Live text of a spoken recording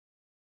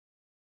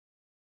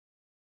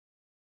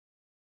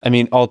I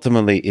mean,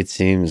 ultimately, it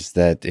seems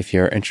that if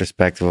you're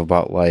introspective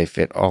about life,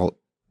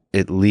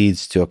 it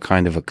leads to a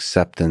kind of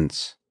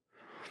acceptance,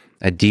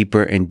 a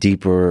deeper and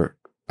deeper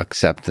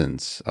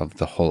acceptance of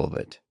the whole of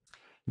it.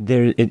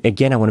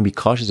 Again, I want to be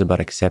cautious about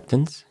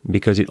acceptance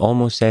because it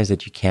almost says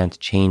that you can't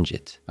change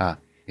it.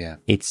 Yeah.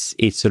 It's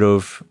sort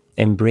of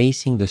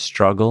embracing the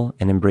struggle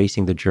and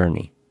embracing the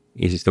journey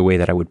is the way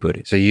that I would put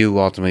it. So you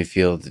ultimately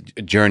feel the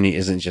journey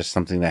isn't just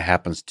something that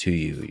happens to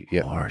you.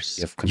 Of course.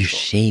 You have You control.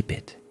 shape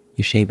it.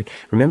 You shape it.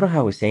 Remember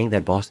how I was saying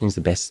that Boston is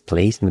the best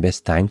place and the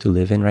best time to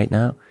live in right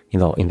now,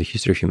 in the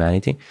history of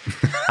humanity?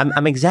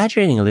 I'm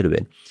exaggerating a little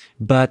bit,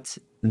 but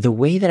the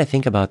way that I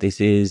think about this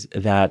is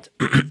that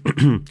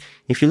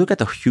if you look at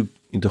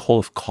the whole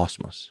of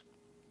cosmos,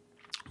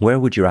 where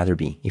would you rather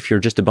be? If you're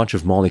just a bunch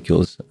of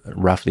molecules,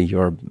 roughly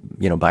your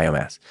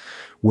biomass,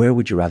 where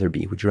would you rather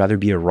be? Would you rather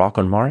be a rock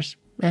on Mars?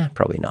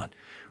 Probably not.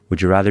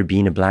 Would you rather be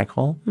in a black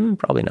hole?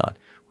 Probably not.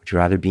 Would you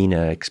rather be in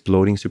an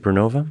exploding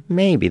supernova?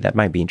 Maybe, that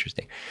might be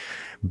interesting.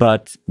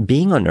 But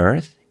being on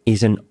Earth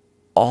is an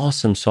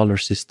awesome solar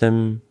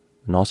system,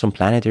 an awesome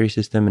planetary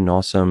system, an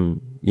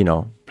awesome,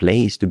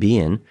 place to be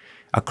in.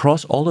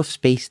 Across all of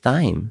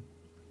space-time,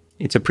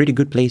 it's a pretty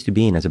good place to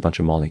be in as a bunch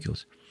of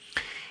molecules.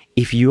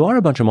 If you are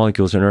a bunch of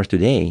molecules on Earth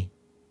today,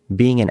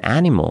 being an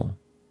animal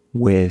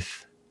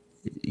with,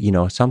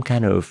 some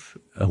kind of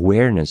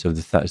awareness of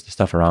the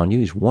stuff around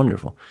you is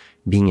wonderful.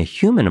 Being a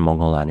human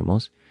among all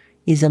animals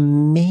is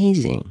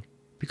amazing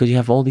because you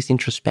have all this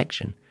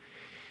introspection.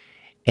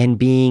 And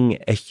being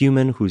a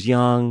human who's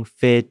young,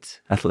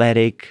 fit,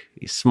 athletic,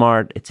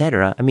 smart,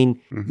 etc. I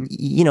mean,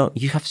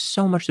 you have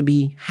so much to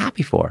be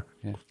happy for.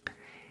 Yeah.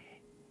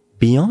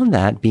 Beyond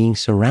that, being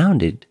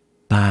surrounded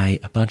by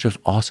a bunch of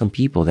awesome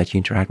people that you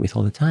interact with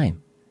all the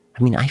time.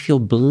 I mean, I feel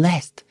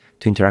blessed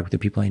to interact with the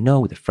people I know,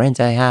 with the friends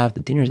I have, the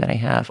dinners that I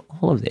have,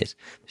 all of this,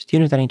 the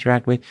students that I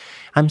interact with.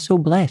 I'm so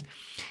blessed.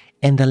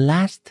 And the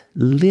last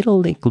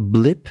little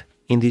blip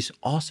in this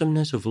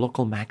awesomeness of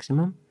local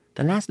maximum,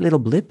 the last little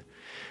blip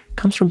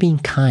comes from being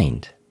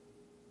kind,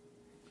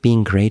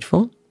 being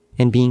grateful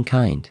and being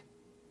kind.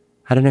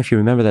 I don't know if you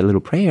remember that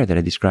little prayer that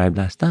I described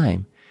last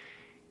time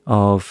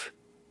of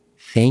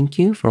thank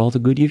you for all the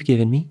good you've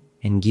given me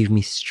and give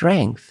me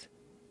strength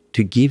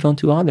to give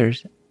unto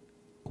others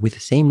with the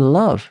same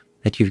love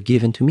that you've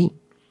given to me.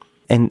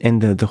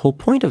 And the whole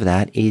point of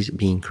that is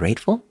being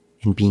grateful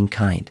and being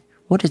kind.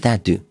 What does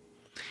that do?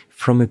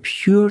 From a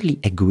purely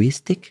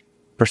egoistic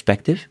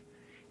perspective,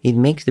 it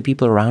makes the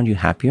people around you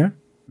happier.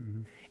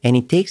 And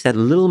it takes that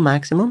little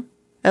maximum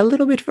a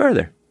little bit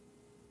further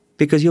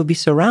because you'll be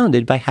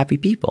surrounded by happy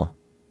people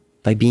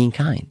by being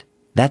kind.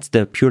 That's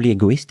the purely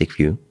egoistic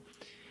view.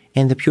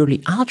 And the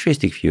purely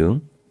altruistic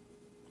view,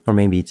 or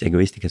maybe it's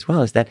egoistic as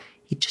well, is that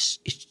it's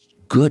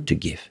good to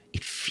give.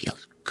 It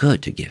feels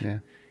good to give. Yeah.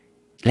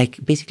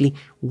 Like basically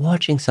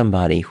watching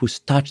somebody who's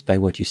touched by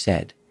what you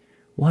said,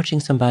 watching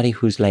somebody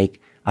who's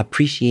like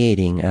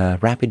appreciating a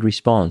rapid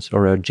response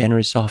or a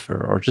generous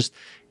offer or just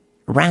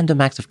random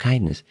acts of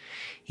kindness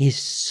is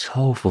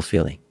so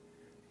fulfilling.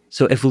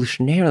 So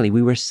evolutionarily,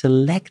 we were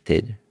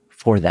selected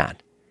for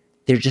that.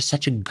 There's just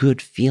such a good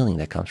feeling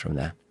that comes from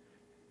that.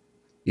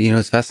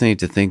 It's fascinating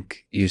to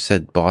think you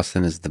said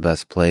Boston is the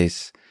best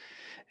place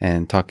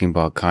and talking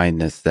about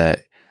kindness,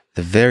 that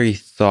the very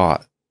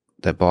thought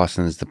that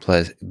Boston is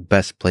the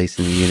best place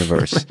in the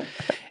universe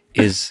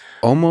is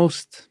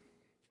almost,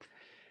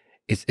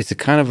 it's a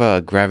kind of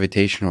a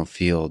gravitational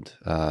field.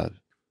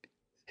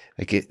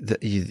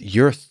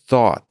 Your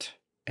thought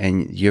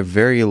and your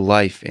very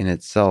life in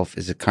itself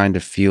is a kind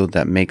of field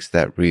that makes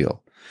that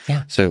real.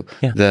 Yeah. So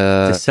it's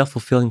a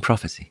self-fulfilling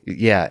prophecy.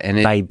 Yeah,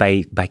 and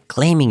by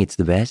claiming it's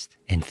the best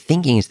and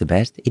thinking it's the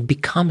best, it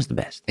becomes the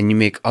best. And you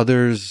make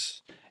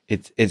others.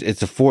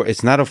 It's a force.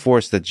 It's not a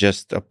force that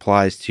just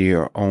applies to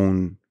your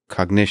own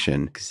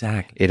cognition.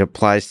 Exactly. It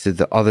applies to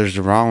the others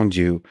around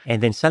you.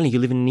 And then suddenly you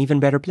live in an even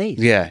better place.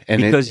 Yeah,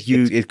 and because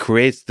it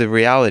creates the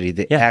reality,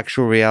 the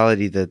actual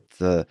reality, that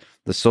the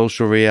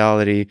social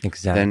reality.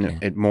 Exactly. Then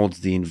it molds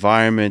the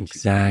environment.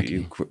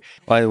 Exactly.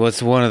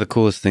 What's one of the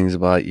coolest things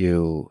about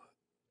you,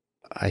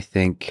 I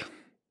think,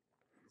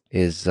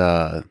 is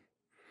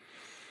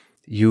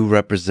you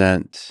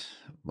represent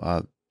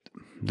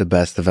the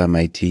best of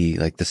MIT,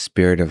 like the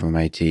spirit of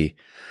MIT.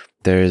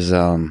 There's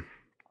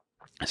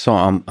so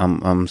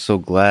I'm so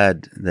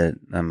glad that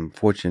I'm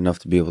fortunate enough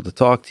to be able to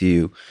talk to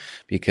you,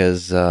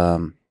 because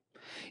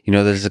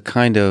there's a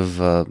kind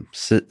of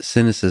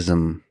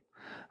cynicism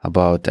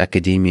about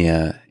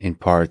academia in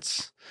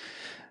parts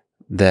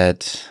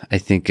that I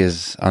think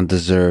is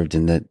undeserved,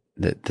 and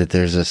that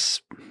there's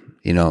this,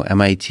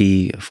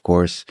 MIT, of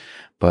course,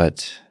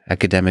 but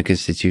academic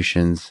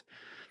institutions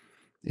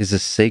is a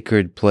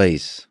sacred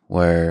place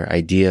where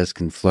ideas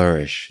can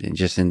flourish, and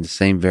just in the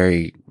same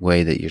very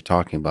way that you're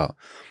talking about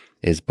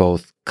is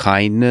both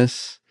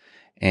kindness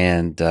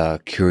and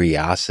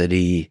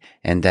curiosity,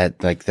 and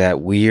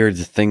that weird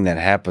thing that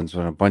happens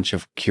when a bunch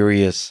of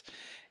curious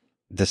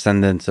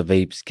descendants of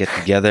apes get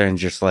together and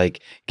just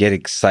like get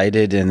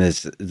excited in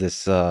this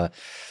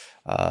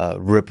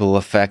ripple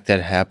effect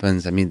that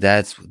happens. I mean,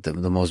 that's the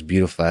most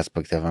beautiful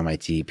aspect of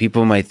MIT.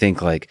 People might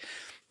think like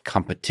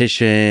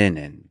competition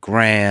and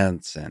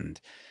grants and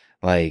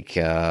like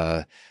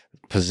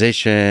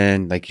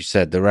position, like you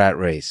said, the rat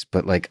race,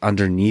 but like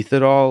underneath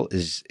it all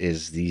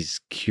is these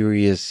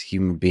curious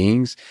human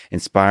beings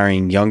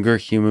inspiring younger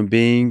human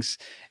beings,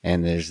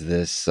 and there's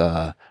this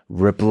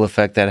ripple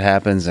effect that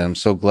happens. And I'm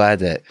so glad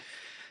that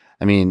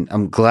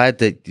I'm glad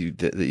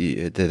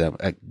that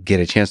I get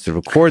a chance to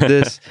record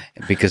this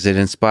because it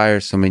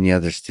inspires so many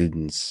other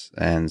students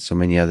and so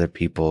many other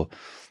people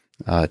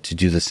to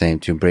do the same,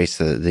 to embrace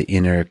the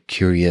inner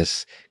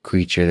curious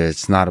creature. That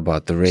it's not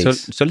about the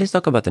race. So let's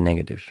talk about the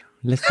negative.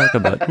 Let's talk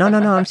about no.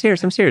 I'm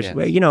serious. Yes.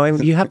 Well,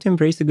 you have to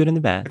embrace the good and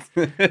the bad.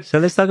 So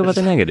let's talk about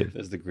the negative.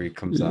 As the Greek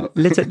comes out.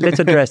 Let's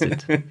address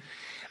it.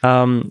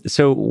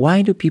 So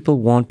why do people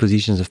want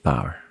positions of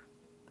power?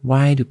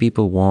 Why do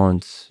people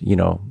want,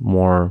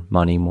 more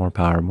money, more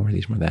power, more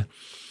this, more that?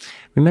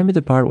 Remember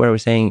the part where I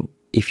was saying,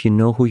 if you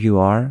know who you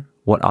are,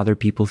 what other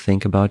people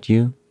think about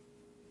you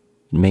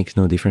makes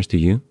no difference to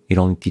you. It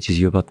only teaches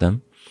you about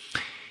them.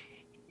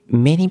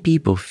 Many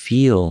people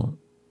feel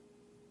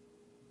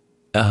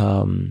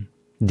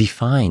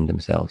define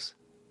themselves.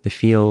 They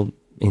feel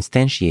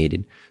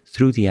instantiated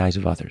through the eyes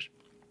of others.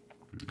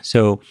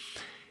 So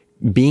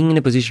being in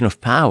a position of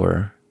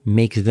power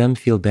makes them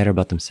feel better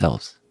about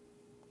themselves.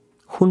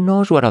 Who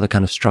knows what other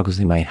kind of struggles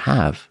they might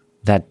have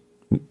that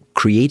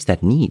creates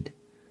that need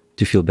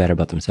to feel better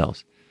about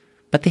themselves.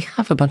 But they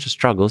have a bunch of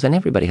struggles, and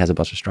everybody has a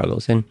bunch of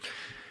struggles. And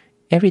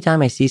every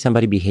time I see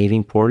somebody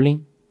behaving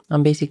poorly,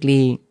 I'm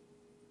basically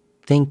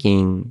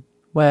thinking,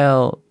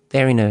 well,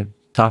 they're in a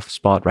tough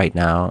spot right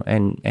now,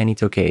 and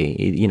it's okay.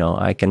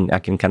 I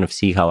can kind of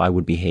see how I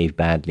would behave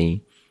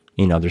badly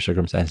in other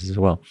circumstances as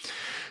well.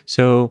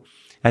 So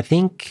I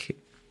think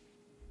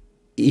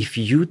if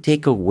you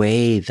take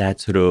away that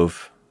sort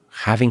of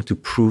having to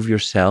prove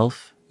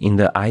yourself in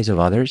the eyes of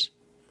others,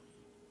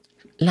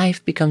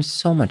 life becomes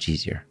so much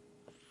easier.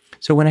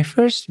 So when I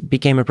first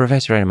became a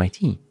professor at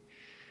MIT,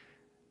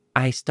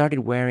 I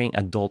started wearing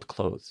adult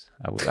clothes.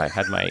 I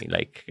had my,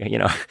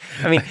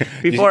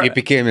 before you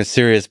became a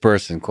serious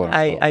person, quote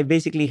unquote. I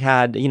basically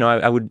had,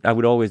 I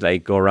would always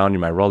go around in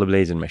my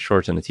rollerblades and my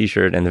shorts and a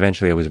t-shirt. And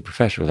eventually I was a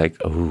professor,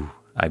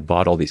 I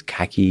bought all these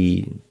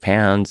khaki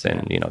pants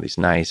and, these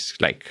nice,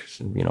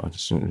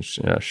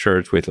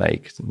 shirts with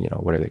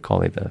what do they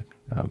call it? The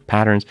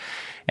patterns.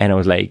 And I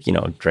was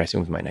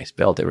dressing with my nice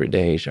belt every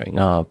day, showing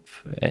up.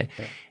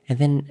 And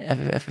then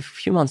a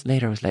few months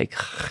later, I was like,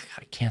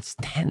 I can't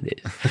stand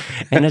it.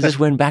 And I just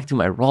went back to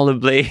my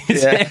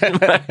rollerblades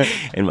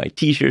and my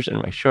t-shirts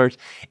and my shorts.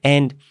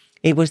 And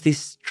it was this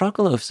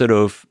struggle of sort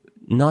of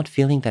not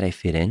feeling that I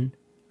fit in.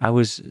 I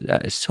was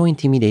so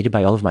intimidated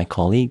by all of my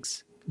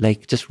colleagues,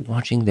 just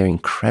watching their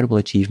incredible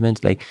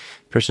achievements, the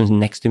person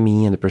next to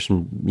me and the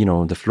person,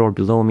 the floor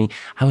below me.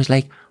 I was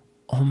like,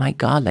 oh my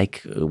God,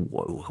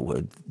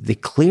 they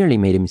clearly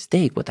made a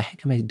mistake. What the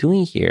heck am I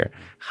doing here?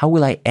 How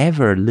will I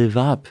ever live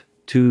up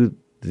to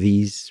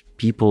these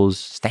people's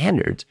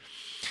standards?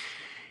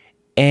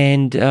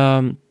 And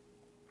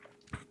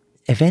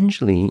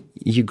eventually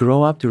you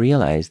grow up to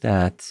realize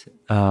that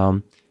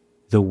I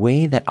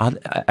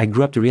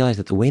grew up to realize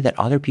that the way that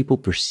other people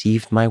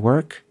perceived my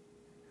work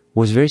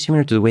was very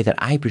similar to the way that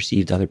I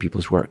perceived other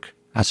people's work,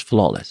 as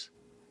flawless.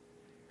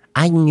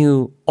 I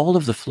knew all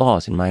of the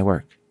flaws in my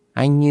work.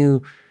 I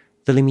knew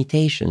the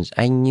limitations.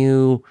 I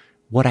knew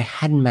what I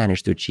hadn't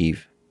managed to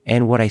achieve.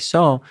 And what I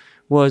saw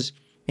was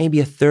maybe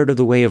a third of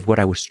the way of what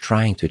I was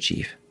trying to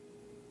achieve.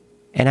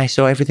 And I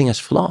saw everything as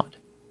flawed.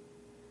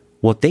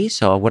 What they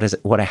saw was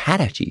what I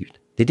had achieved.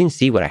 They didn't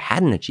see what I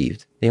hadn't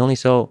achieved. They only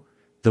saw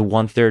the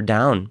 1/3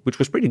 down, which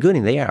was pretty good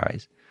in their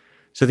eyes.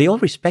 So they all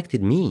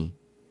respected me.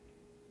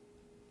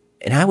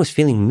 And I was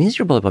feeling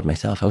miserable about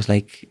myself. I was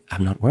like,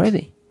 I'm not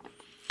worthy.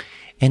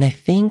 And I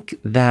think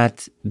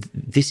that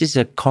this is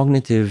a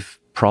cognitive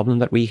problem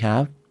that we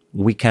have.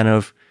 We kind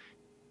of,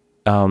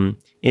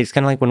 it's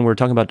kind of like when we're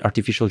talking about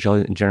artificial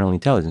general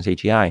intelligence,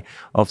 AGI,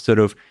 of sort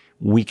of,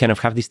 we kind of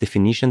have this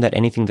definition that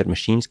anything that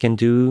machines can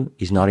do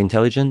is not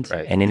intelligent,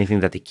 right, and anything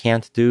that they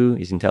can't do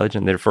is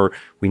intelligent. Therefore,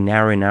 we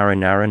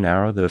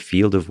narrow the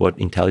field of what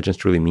intelligence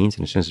truly means.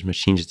 And as soon as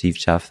machines achieve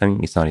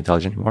something, it's not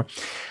intelligent anymore.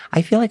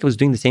 I feel like I was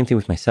doing the same thing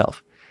with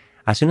myself.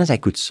 As soon as I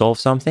could solve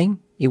something,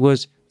 it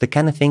was the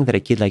kind of thing that a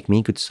kid like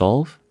me could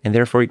solve, and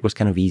therefore it was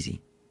kind of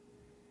easy.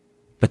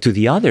 But to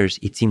the others,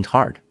 it seemed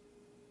hard.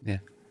 Yeah.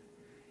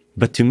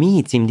 But to me,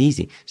 it seemed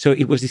easy. So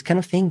it was this kind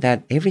of thing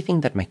that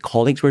everything that my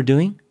colleagues were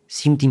doing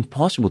seemed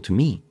impossible to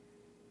me.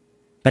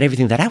 But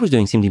everything that I was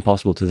doing seemed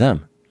impossible to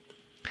them.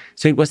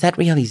 So it was that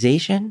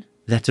realization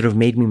that sort of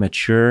made me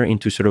mature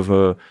into sort of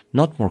a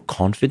not more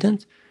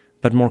confident,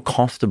 but more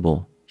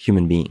comfortable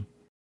human being.